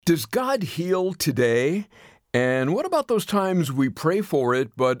Does God heal today? And what about those times we pray for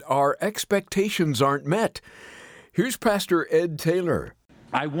it, but our expectations aren't met? Here's Pastor Ed Taylor.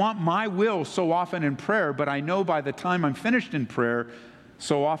 I want my will so often in prayer, but I know by the time I'm finished in prayer,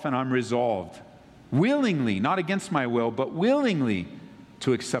 so often I'm resolved, willingly, not against my will, but willingly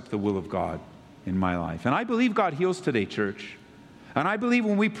to accept the will of God in my life. And I believe God heals today, church. And I believe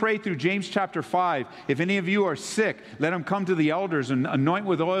when we pray through James chapter 5, if any of you are sick, let them come to the elders and anoint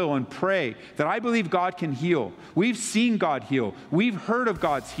with oil and pray, that I believe God can heal. We've seen God heal. We've heard of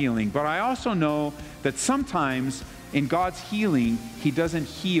God's healing. But I also know that sometimes in God's healing, He doesn't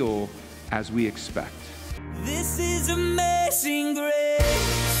heal as we expect. This is amazing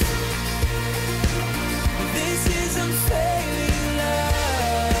grace. This is unfailing love.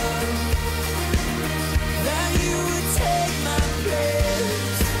 That you would take my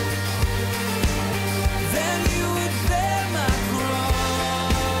place. Then you would bear my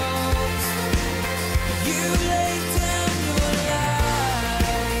cross. You laid down your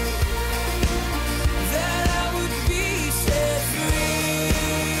life. That I would be set free.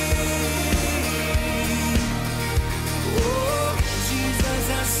 Oh, Jesus,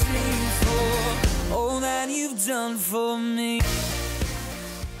 I sing for all that you've done for me.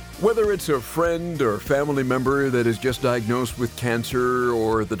 Whether it's a friend or family member that is just diagnosed with cancer,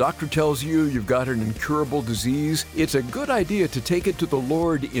 or the doctor tells you you've got an incurable disease, it's a good idea to take it to the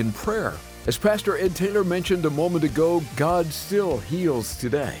Lord in prayer. As Pastor Ed Taylor mentioned a moment ago, God still heals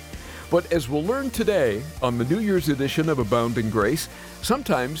today. But as we'll learn today on the New Year's edition of Abounding Grace,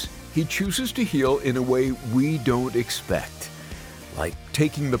 sometimes He chooses to heal in a way we don't expect, like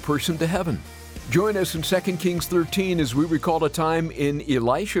taking the person to heaven. Join us in 2 Kings 13 as we recall a time in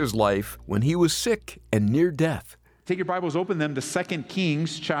Elisha's life when he was sick and near death. Take your Bibles, open them to 2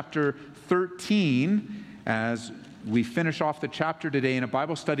 Kings chapter 13 as we finish off the chapter today in a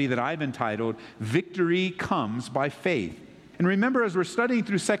Bible study that I've entitled, Victory Comes by Faith. And remember, as we're studying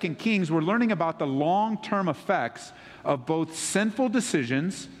through 2 Kings, we're learning about the long-term effects of both sinful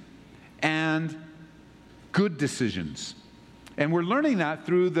decisions and good decisions. And we're learning that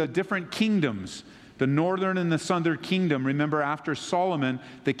through the different kingdoms, the northern and the southern kingdom. Remember, after Solomon's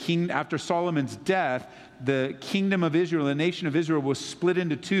death, the kingdom of Israel, the nation of Israel, was split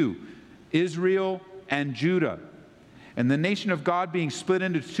into two, Israel and Judah. And the nation of God being split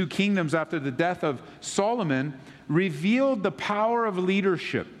into two kingdoms after the death of Solomon revealed the power of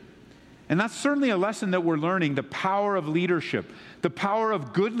leadership. And that's certainly a lesson that we're learning, the power of leadership, the power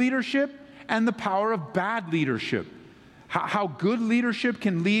of good leadership and the power of bad leadership. How good leadership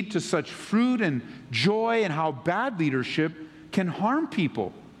can lead to such fruit and joy, and how bad leadership can harm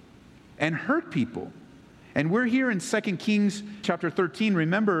people and hurt people. And we're here in 2 Kings chapter 13.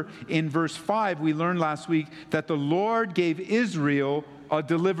 Remember, in verse 5, we learned last week that the Lord gave Israel a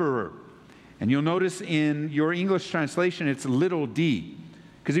deliverer. And you'll notice in your English translation, it's little d,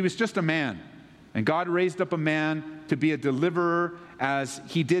 because he was just a man. And God raised up a man to be a deliverer, as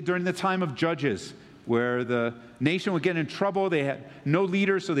He did during the time of Judges, where the nation would get in trouble. They had no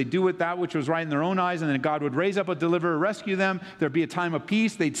leader, so they do that which was right in their own eyes, and then God would raise up a deliverer, rescue them. There'd be a time of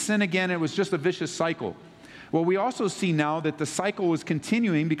peace. They'd sin again. It was just a vicious cycle. Well, we also see now that the cycle was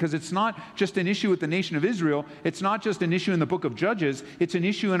continuing, because it's not just an issue with the nation of Israel. It's not just an issue in the book of Judges. It's an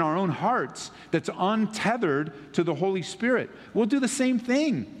issue in our own hearts that's untethered to the Holy Spirit. We'll do the same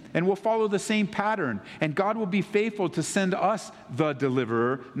thing. And we'll follow the same pattern. And God will be faithful to send us the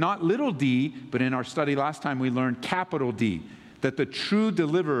deliverer, not little d, but in our study last time we learned capital D, that the true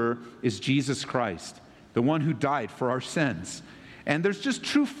deliverer is Jesus Christ, the one who died for our sins. And there's just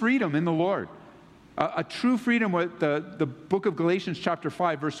true freedom in the Lord. A true freedom, what the book of Galatians chapter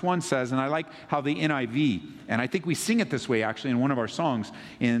 5 verse 1 says, and I like how the NIV, and I think we sing it this way actually in one of our songs.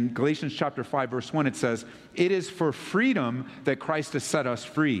 In Galatians chapter 5 verse 1 it says, "It is for freedom that Christ has set us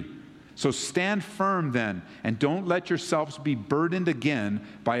free. So stand firm then, and don't let yourselves be burdened again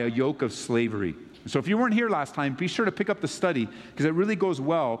by a yoke of slavery." So if you weren't here last time, be sure to pick up the study, because it really goes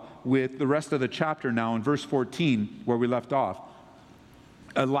well with the rest of the chapter now in verse 14 where we left off.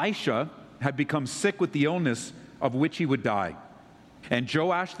 Elisha had become sick with the illness of which he would die. And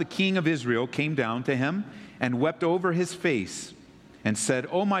Joash, the king of Israel, came down to him and wept over his face and said,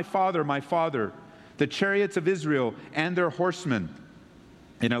 "Oh, my father, the chariots of Israel and their horsemen."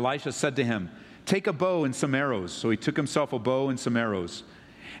 And Elisha said to him, "Take a bow and some arrows." So he took himself a bow and some arrows.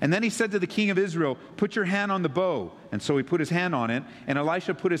 And then he said to the king of Israel, "Put your hand on the bow." And so he put his hand on it, and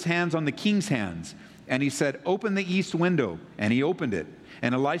Elisha put his hands on the king's hands. And he said, "Open the east window." And he opened it.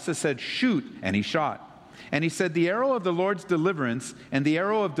 And Elisha said, "Shoot." And he shot. And he said, "The arrow of the Lord's deliverance and the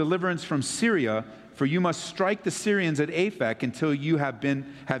arrow of deliverance from Syria for you must strike the Syrians at Aphek until you have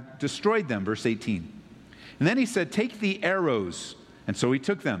destroyed them. Verse 18. And then he said, take the arrows. And so he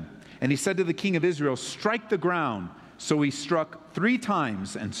took them. And he said to the king of Israel, strike the ground. So he struck 3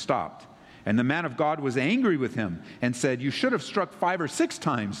 times and stopped. And the man of God was angry with him and said, you should have struck 5 or 6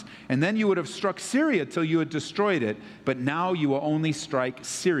 times, and then you would have struck Syria till you had destroyed it. But now you will only strike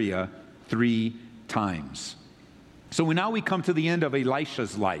Syria 3 times. So now we come to the end of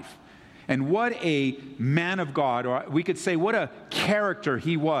Elisha's life. And what a man of God, or we could say what a character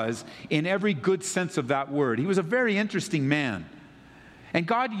he was in every good sense of that word. He was a very interesting man. And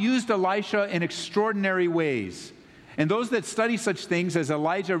God used Elisha in extraordinary ways. And those that study such things as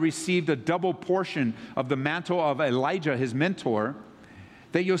Elijah received a double portion of the mantle of Elijah, his mentor,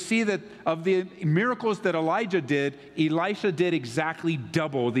 that you'll see that of the miracles that Elijah did, Elisha did exactly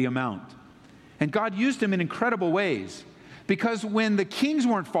double the amount. And God used him in incredible ways. Because when the kings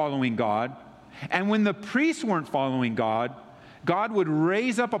weren't following God, and when the priests weren't following God, God would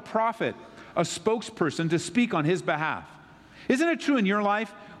raise up a prophet, a spokesperson to speak on his behalf. Isn't it true in your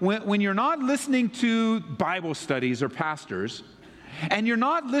life? When you're not listening to Bible studies or pastors, and you're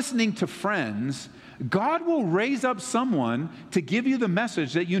not listening to friends, God will raise up someone to give you the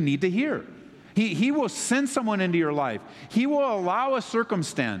message that you need to hear. He will send someone into your life. He will allow a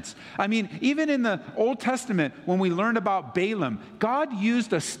circumstance. I mean, even in the Old Testament, when we learned about Balaam, God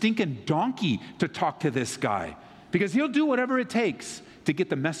used a stinking donkey to talk to this guy because he'll do whatever it takes to get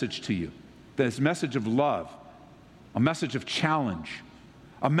the message to you. This message of love, a message of challenge,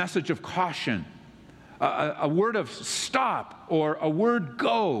 a message of caution, a word of stop or a word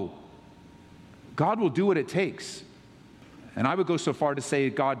go. God will do what it takes. And I would go so far to say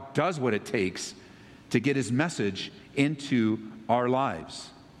God does what it takes to get his message into our lives.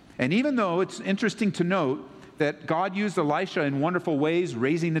 And even though it's interesting to note that God used Elisha in wonderful ways,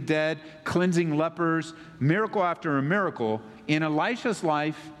 raising the dead, cleansing lepers, miracle after a miracle, in Elisha's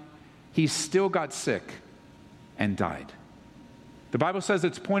life, he still got sick and died. The Bible says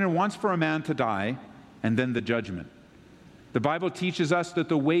it's appointed once for a man to die and then the judgment. The Bible teaches us that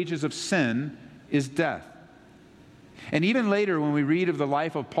the wages of sin is death. And even later, when we read of the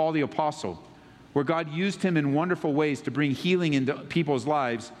life of Paul the Apostle, where God used him in wonderful ways to bring healing into people's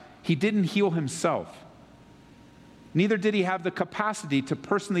lives, he didn't heal himself. Neither did he have the capacity to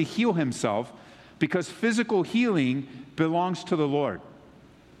personally heal himself because physical healing belongs to the Lord.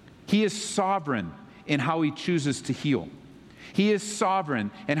 He is sovereign in how he chooses to heal. He is sovereign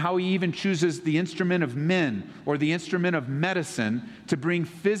in how he even chooses the instrument of men or the instrument of medicine to bring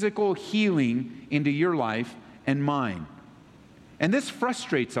physical healing into your life and mine. And this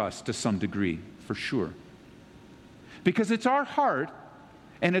frustrates us to some degree, for sure. Because it's our heart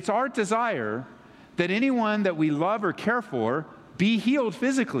and it's our desire that anyone that we love or care for be healed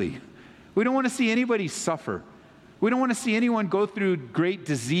physically. We don't want to see anybody suffer. We don't want to see anyone go through great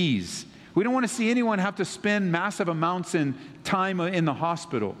disease. We don't want to see anyone have to spend massive amounts in time in the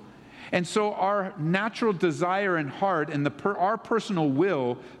hospital. And so our natural desire and heart and our personal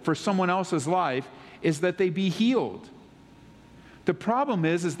will for someone else's life is that they be healed. The problem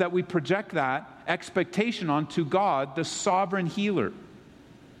is that we project that expectation onto God, the sovereign healer.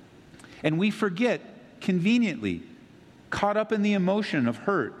 And we forget, conveniently, caught up in the emotion of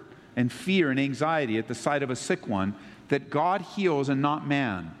hurt and fear and anxiety at the sight of a sick one, that God heals and not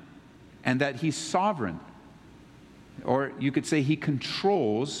man, and that he's sovereign. Or you could say he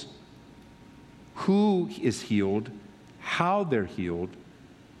controls who is healed, how they're healed,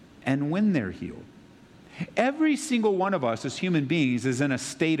 and when they're healed. Every single one of us as human beings is in a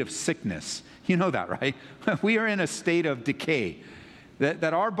state of sickness. You know that, right? We are in a state of decay.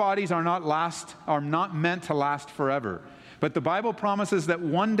 That our bodies are not meant to last forever. But the Bible promises that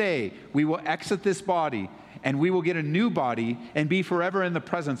one day we will exit this body and we will get a new body and be forever in the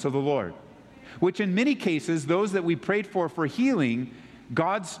presence of the Lord. Which in many cases, those that we prayed for healing,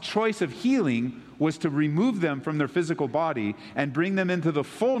 God's choice of healing was to remove them from their physical body and bring them into the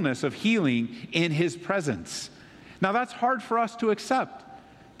fullness of healing in his presence. Now that's hard for us to accept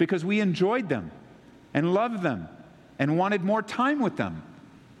because we enjoyed them and loved them and wanted more time with them.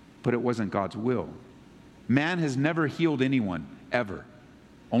 But it wasn't God's will. Man has never healed anyone, ever.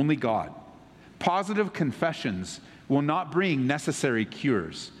 Only God. Positive confessions will not bring necessary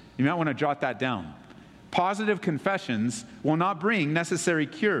cures. You might want to jot that down. Positive confessions will not bring necessary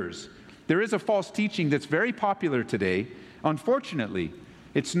cures. There is a false teaching that's very popular today. Unfortunately,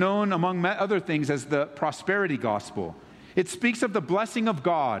 it's known among other things as the prosperity gospel. It speaks of the blessing of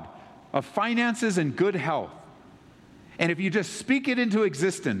God, of finances and good health. And if you just speak it into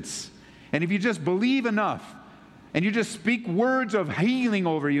existence, and if you just believe enough, and you just speak words of healing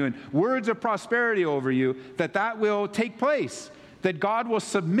over you and words of prosperity over you, that will take place, that God will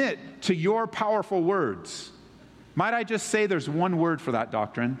submit to your powerful words. Might I just say there's one word for that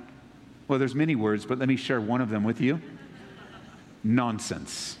doctrine? Well, there's many words, but let me share one of them with you.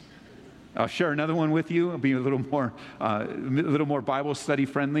 Nonsense. I'll share another one with you. It'll be a little more Bible study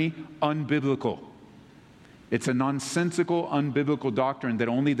friendly. Unbiblical. It's a nonsensical, unbiblical doctrine that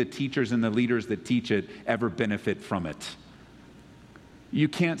only the teachers and the leaders that teach it ever benefit from it. You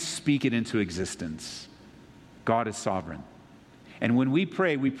can't speak it into existence. God is sovereign. And when we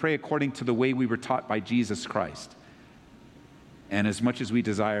pray according to the way we were taught by Jesus Christ. And as much as we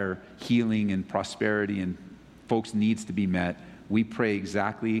desire healing and prosperity and folks' needs to be met, we pray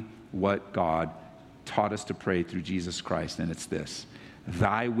exactly what God taught us to pray through Jesus Christ. And it's this: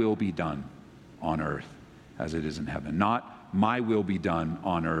 thy will be done on earth as it is in heaven. Not my will be done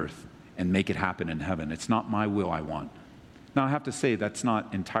on earth and make it happen in heaven. It's not my will I want. Now I have to say that's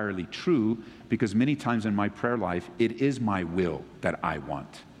not entirely true, because many times in my prayer life, it is my will that I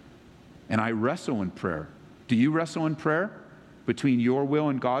want. And I wrestle in prayer. Do you wrestle in prayer between your will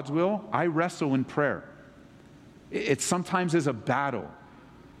and God's will? I wrestle in prayer. It sometimes is a battle.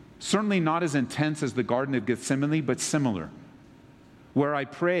 Certainly not as intense as the Garden of Gethsemane, but similar. Where I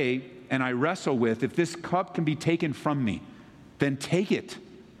pray and I wrestle with, if this cup can be taken from me, then take it.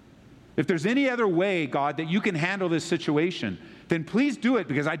 If there's any other way, God, that you can handle this situation, then please do it,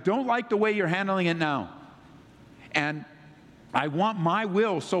 because I don't like the way you're handling it now. And I want my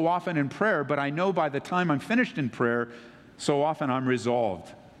will so often in prayer, but I know by the time I'm finished in prayer, so often I'm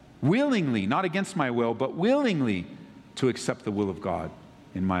resolved, willingly, not against my will, but willingly to accept the will of God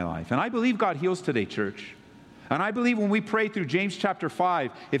in my life. And I believe God heals today, church. And I believe when we pray through James chapter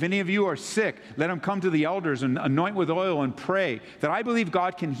 5, if any of you are sick, let them come to the elders and anoint with oil and pray, that I believe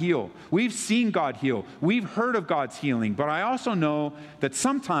God can heal. We've seen God heal. We've heard of God's healing. But I also know that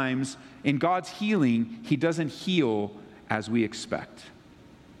sometimes in God's healing, He doesn't heal as we expect.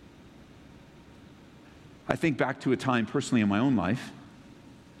 I think back to a time personally in my own life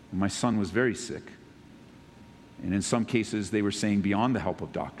when my son was very sick. And in some cases, they were saying beyond the help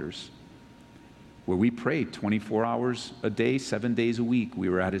of doctors, where we prayed 24 hours a day, 7 days a week. We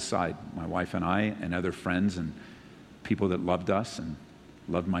were at his side, my wife and I and other friends and people that loved us and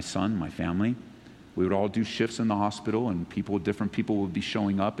loved my son, my family. We would all do shifts in the hospital, and different people would be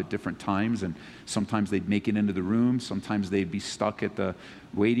showing up at different times, and sometimes they'd make it into the room, sometimes they'd be stuck at the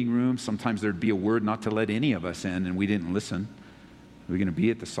waiting room, sometimes there'd be a word not to let any of us in, and we didn't listen. We were going to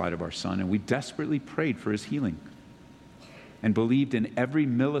be at the side of our son, and we desperately prayed for his healing and believed in every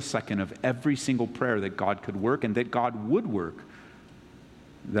millisecond of every single prayer that God could work and that God would work.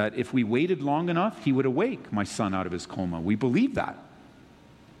 That if we waited long enough, He would awake my son out of his coma. We believed that.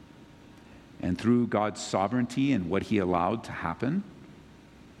 And through God's sovereignty and what He allowed to happen,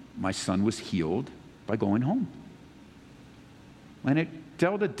 my son was healed by going home. And it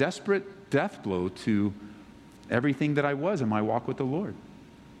dealt a desperate death blow to everything that I was in my walk with the Lord.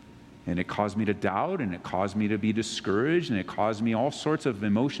 And it caused me to doubt, and it caused me to be discouraged, and it caused me all sorts of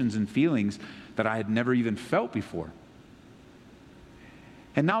emotions and feelings that I had never even felt before.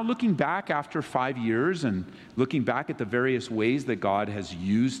 And now looking back after 5 years and looking back at the various ways that God has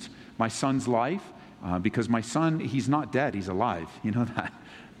used my son's life, because my son, he's not dead, he's alive. You know that?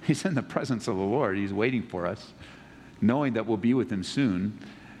 He's in the presence of the Lord. He's waiting for us, knowing that we'll be with Him soon.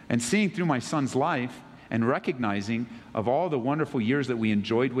 And seeing through my son's life and recognizing of all the wonderful years that we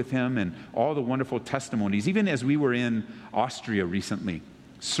enjoyed with him and all the wonderful testimonies, even as we were in Austria recently,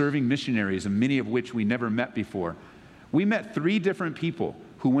 serving missionaries, and many of which we never met before. We met 3 different people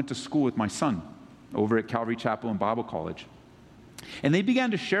who went to school with my son over at Calvary Chapel and Bible College. And they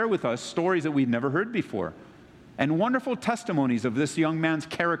began to share with us stories that we'd never heard before, and wonderful testimonies of this young man's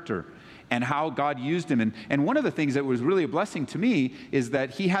character and how God used him. And one of the things that was really a blessing to me is that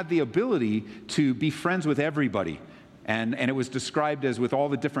he had the ability to be friends with everybody. And it was described as, with all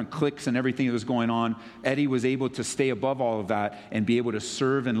the different cliques and everything that was going on, Eddie was able to stay above all of that and be able to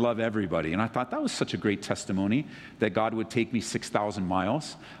serve and love everybody. And I thought that was such a great testimony that God would take me 6,000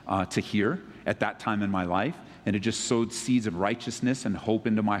 miles to hear at that time in my life. And it just sowed seeds of righteousness and hope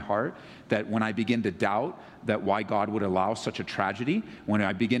into my heart, that when I begin to doubt that why God would allow such a tragedy, when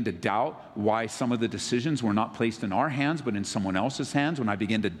I begin to doubt why some of the decisions were not placed in our hands but in someone else's hands, when I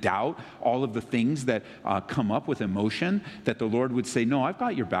begin to doubt all of the things that come up with emotion, that the Lord would say, no, I've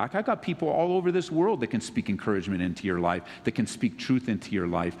got your back. I've got people all over this world that can speak encouragement into your life, that can speak truth into your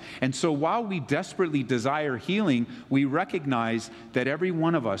life. And so while we desperately desire healing, we recognize that every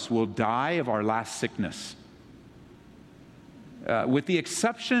one of us will die of our last sickness. with the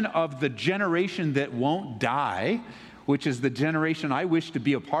exception of the generation that won't die, which is the generation I wish to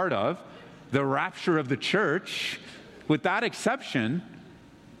be a part of, the rapture of the church, with that exception,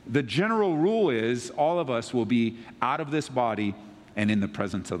 the general rule is all of us will be out of this body and in the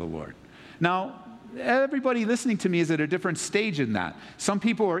presence of the Lord. Now, everybody listening to me is at a different stage in that. Some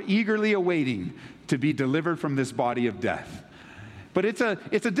people are eagerly awaiting to be delivered from this body of death. But it's a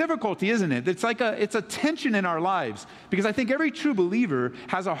difficulty, isn't it? It's a tension in our lives, because I think every true believer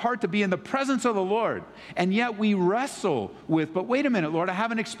has a heart to be in the presence of the Lord, and yet we wrestle with, but wait a minute, Lord, I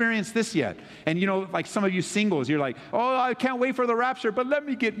haven't experienced this yet. And like some of you singles, you're like, oh, I can't wait for the rapture, but let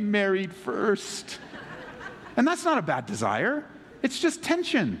me get married first. And that's not a bad desire. It's just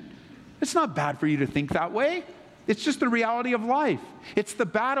tension. It's not bad for you to think that way. It's just the reality of life. It's the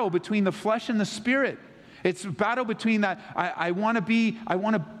battle between the flesh and the spirit. It's a battle between that. I want to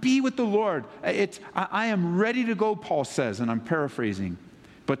be with the Lord. I am ready to go, Paul says, and I'm paraphrasing.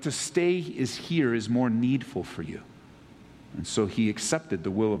 But to stay here is more needful for you. And so he accepted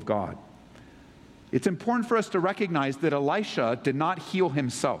the will of God. It's important for us to recognize that Elisha did not heal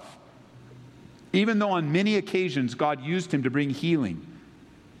himself, even though on many occasions God used him to bring healing.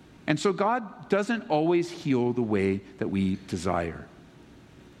 And so God doesn't always heal the way that we desire.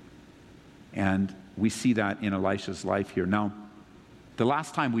 And we see that in Elisha's life here. Now, the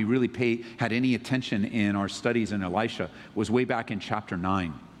last time we really had any attention in our studies in Elisha was way back in chapter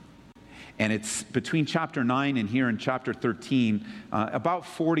 9. And it's between chapter 9 and here in chapter 13, about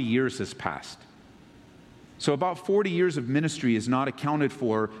 40 years has passed. So about 40 years of ministry is not accounted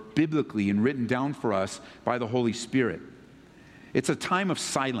for biblically and written down for us by the Holy Spirit. It's a time of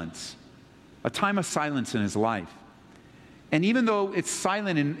silence in his life. And even though it's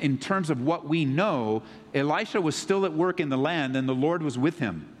silent in terms of what we know, Elisha was still at work in the land and the Lord was with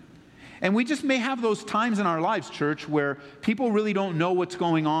him. And we just may have those times in our lives, church, where people really don't know what's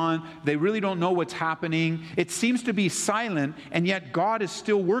going on. They really don't know what's happening. It seems to be silent, and yet God is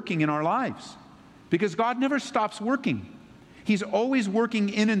still working in our lives. Because God never stops working. He's always working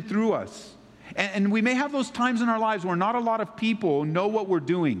in and through us. And we may have those times in our lives where not a lot of people know what we're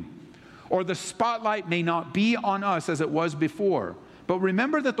doing, or the spotlight may not be on us as it was before. But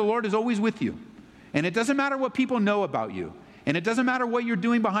remember that the Lord is always with you. And it doesn't matter what people know about you. And it doesn't matter what you're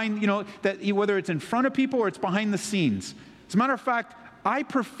doing behind, that whether it's in front of people or it's behind the scenes. As a matter of fact, I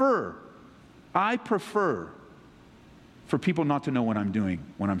prefer for people not to know what I'm doing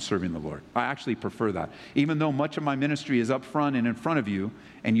when I'm serving the Lord. I actually prefer that. Even though much of my ministry is up front and in front of you,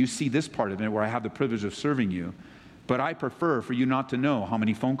 and you see this part of it where I have the privilege of serving you, but I prefer for you not to know how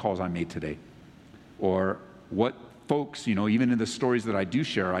many phone calls I made today, or what folks, even in the stories that I do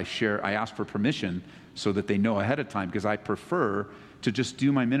share, I ask for permission so that they know ahead of time, because I prefer to just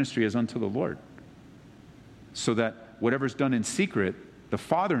do my ministry as unto the Lord, so that whatever's done in secret, the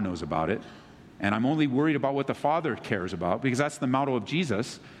Father knows about it, and I'm only worried about what the Father cares about, because that's the motto of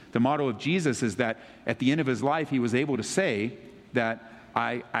Jesus. The motto of Jesus is that at the end of his life, he was able to say that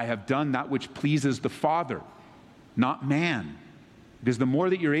I have done that which pleases the Father, not man. Because the more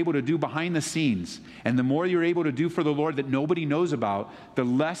that you're able to do behind the scenes, and the more you're able to do for the Lord that nobody knows about, the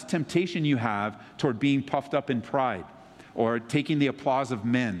less temptation you have toward being puffed up in pride, or taking the applause of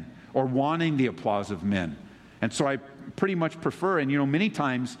men, or wanting the applause of men. And so I pretty much prefer, and many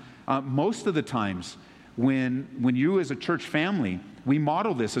times, most of the times, when you as a church family, we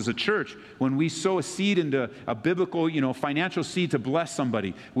model this as a church. When we sow a seed into a biblical, financial seed to bless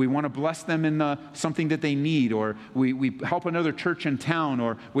somebody, we want to bless them in something that they need, or we help another church in town,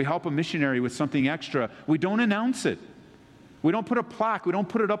 or we help a missionary with something extra. We don't announce it. We don't put a plaque. We don't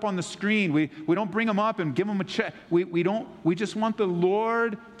put it up on the screen. We don't bring them up and give them a check. We just want the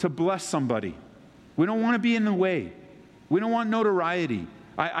Lord to bless somebody. We don't want to be in the way. We don't want notoriety.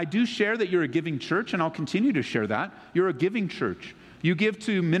 I do share that you're a giving church, and I'll continue to share that. You're a giving church. You give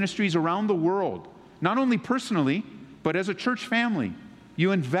to ministries around the world, not only personally, but as a church family.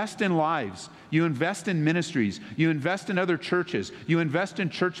 You invest in lives. You invest in ministries. You invest in other churches. You invest in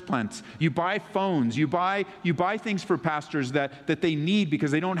church plants. You buy phones. You buy things for pastors that they need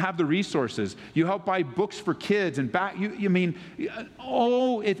because they don't have the resources. You help buy books for kids and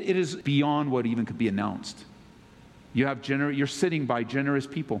it is beyond what even could be announced. You're sitting by generous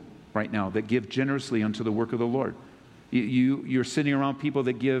people right now that give generously unto the work of the Lord. You're sitting around people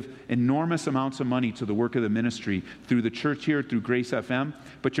that give enormous amounts of money to the work of the ministry through the church here, through Grace FM.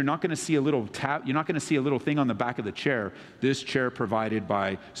 But you're not going to see a little you're not going to see a little thing on the back of the chair. This chair provided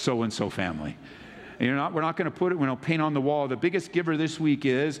by so and so family. And we're not going to put it. Paint on the wall. The biggest giver this week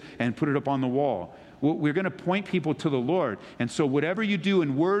is, and put it up on the wall. We're going to point people to the Lord. And so whatever you do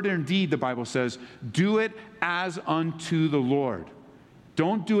in word and deed, the Bible says, do it as unto the Lord.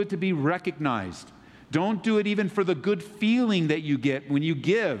 Don't do it to be recognized. Don't do it even for the good feeling that you get when you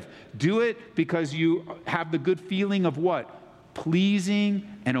give. Do it because you have the good feeling of what? Pleasing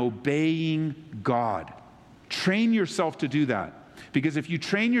and obeying God. Train yourself to do that. Because if you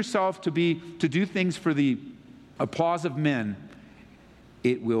train yourself to do things for the applause of men,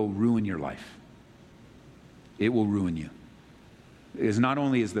 it will ruin your life. It will ruin you. Because not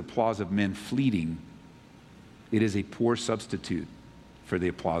only is the applause of men fleeting, it is a poor substitute for the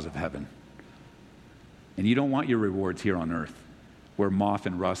applause of heaven. And you don't want your rewards here on earth, where moth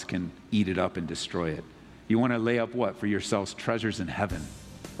and rust can eat it up and destroy it. You want to lay up what? For yourselves treasures in heaven,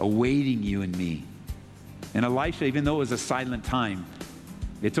 awaiting you and me. And Elisha, even though it was a silent time,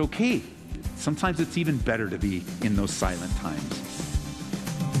 it's okay. Sometimes it's even better to be in those silent times.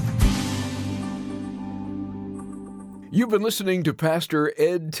 You've been listening to Pastor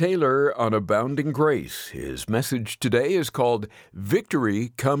Ed Taylor on Abounding Grace. His message today is called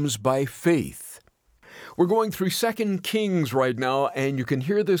Victory Comes by Faith. We're going through 2 Kings right now, and you can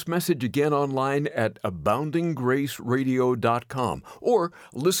hear this message again online at aboundinggraceradio.com or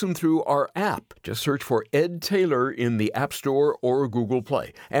listen through our app. Just search for Ed Taylor in the App Store or Google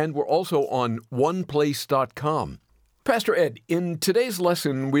Play. And we're also on oneplace.com. Pastor Ed, in today's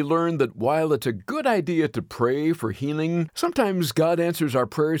lesson, we learned that while it's a good idea to pray for healing, sometimes God answers our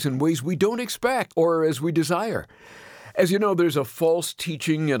prayers in ways we don't expect or as we desire. As you know, there's a false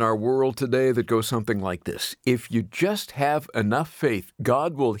teaching in our world today that goes something like this. If you just have enough faith,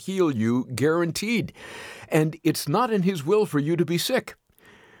 God will heal you guaranteed. And it's not in His will for you to be sick.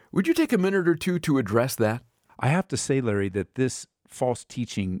 Would you take a minute or two to address that? I have to say, Larry, that this false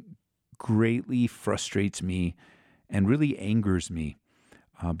teaching greatly frustrates me and really angers me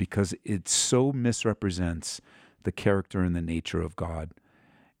because it so misrepresents the character and the nature of God.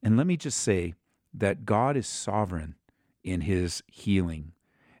 And let me just say that God is sovereign in His healing.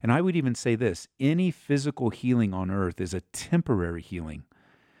 And I would even say this, any physical healing on earth is a temporary healing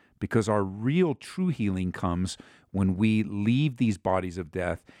because our real true healing comes when we leave these bodies of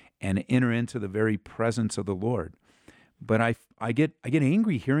death and enter into the very presence of the Lord. But I get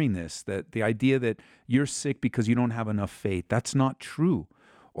angry hearing this, that the idea that you're sick because you don't have enough faith, that's not true.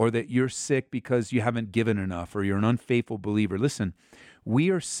 Or that you're sick because you haven't given enough, or you're an unfaithful believer. Listen, we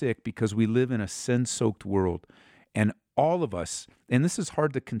are sick because we live in a sin-soaked world. And all of us, and this is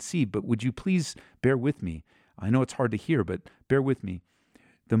hard to conceive, but would you please bear with me? I know it's hard to hear, but bear with me.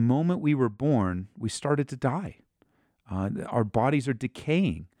 The moment we were born, we started to die. Our bodies are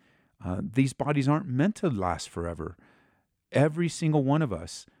decaying. These bodies aren't meant to last forever. Every single one of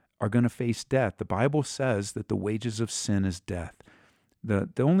us are going to face death. The Bible says that the wages of sin is death. The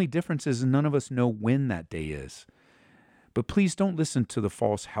only difference is none of us know when that day is. But please don't listen to the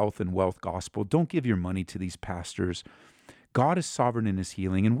false health and wealth gospel. Don't give your money to these pastors. God is sovereign in His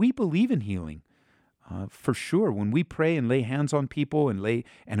healing, and we believe in healing. For sure, when we pray and lay hands on people and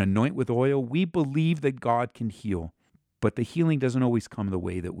anoint with oil, we believe that God can heal. But the healing doesn't always come the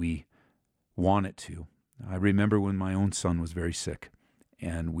way that we want it to. I remember when my own son was very sick,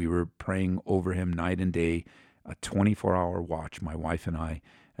 and we were praying over him night and day, a 24-hour watch, my wife and I,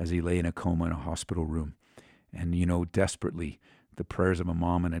 as he lay in a coma in a hospital room. And, desperately, the prayers of a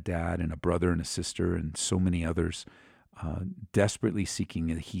mom and a dad and a brother and a sister and so many others, desperately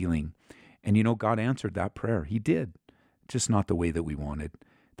seeking a healing. And, God answered that prayer. He did, just not the way that we wanted.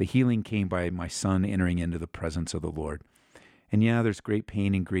 The healing came by my son entering into the presence of the Lord. And yeah, there's great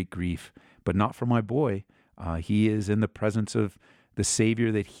pain and great grief, but not for my boy. He is in the presence of the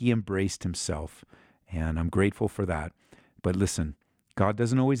Savior that he embraced himself, and I'm grateful for that. But listen, God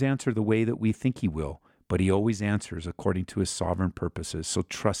doesn't always answer the way that we think He will, but He always answers according to His sovereign purposes. So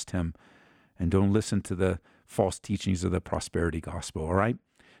trust Him and don't listen to the false teachings of the prosperity gospel, all right?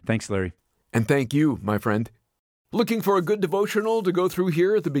 Thanks, Larry. And thank you, my friend. Looking for a good devotional to go through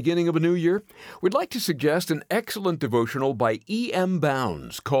here at the beginning of a new year? We'd like to suggest an excellent devotional by E.M.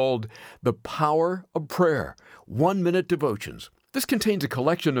 Bounds called The Power of Prayer, 1-minute devotions. This contains a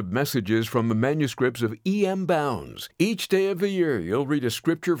collection of messages from the manuscripts of E.M. Bounds. Each day of the year, you'll read a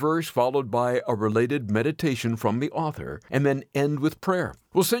scripture verse followed by a related meditation from the author, and then end with prayer.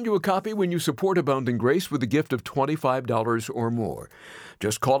 We'll send you a copy when you support Abounding Grace with a gift of $25 or more.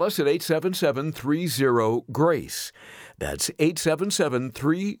 Just call us at 877-30-GRACE. That's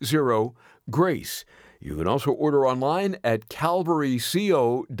 877-30-GRACE. You can also order online at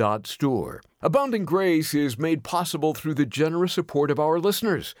calvaryco.store. Abounding Grace is made possible through the generous support of our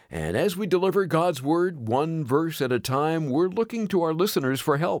listeners. And as we deliver God's Word one verse at a time, we're looking to our listeners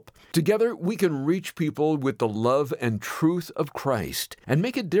for help. Together, we can reach people with the love and truth of Christ and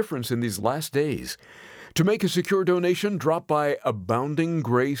make a difference in these last days. To make a secure donation, drop by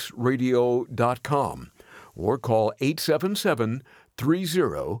aboundinggraceradio.com or call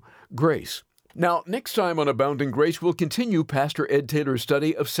 877-30-GRACE. Now, next time on Abounding Grace, we'll continue Pastor Ed Taylor's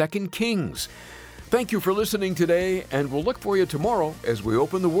study of 2 Kings. Thank you for listening today, and we'll look for you tomorrow as we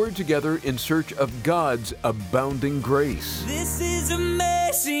open the Word together in search of God's abounding grace. This is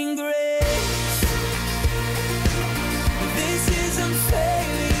amazing grace. This is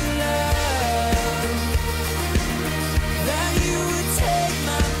unfailing love. That you would take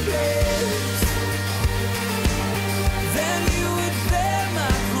my place. Then you would bear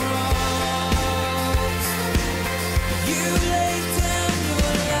my cross. You laid down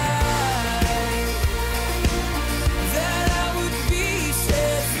your life. That I would be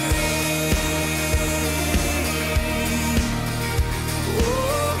set free.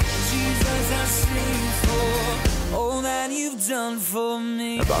 Oh, Jesus, I sing for all that you've done for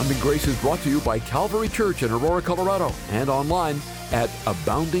me. Abounding Grace is brought to you by Calvary Church in Aurora, Colorado, and online at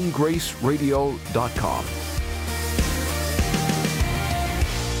aboundinggraceradio.com.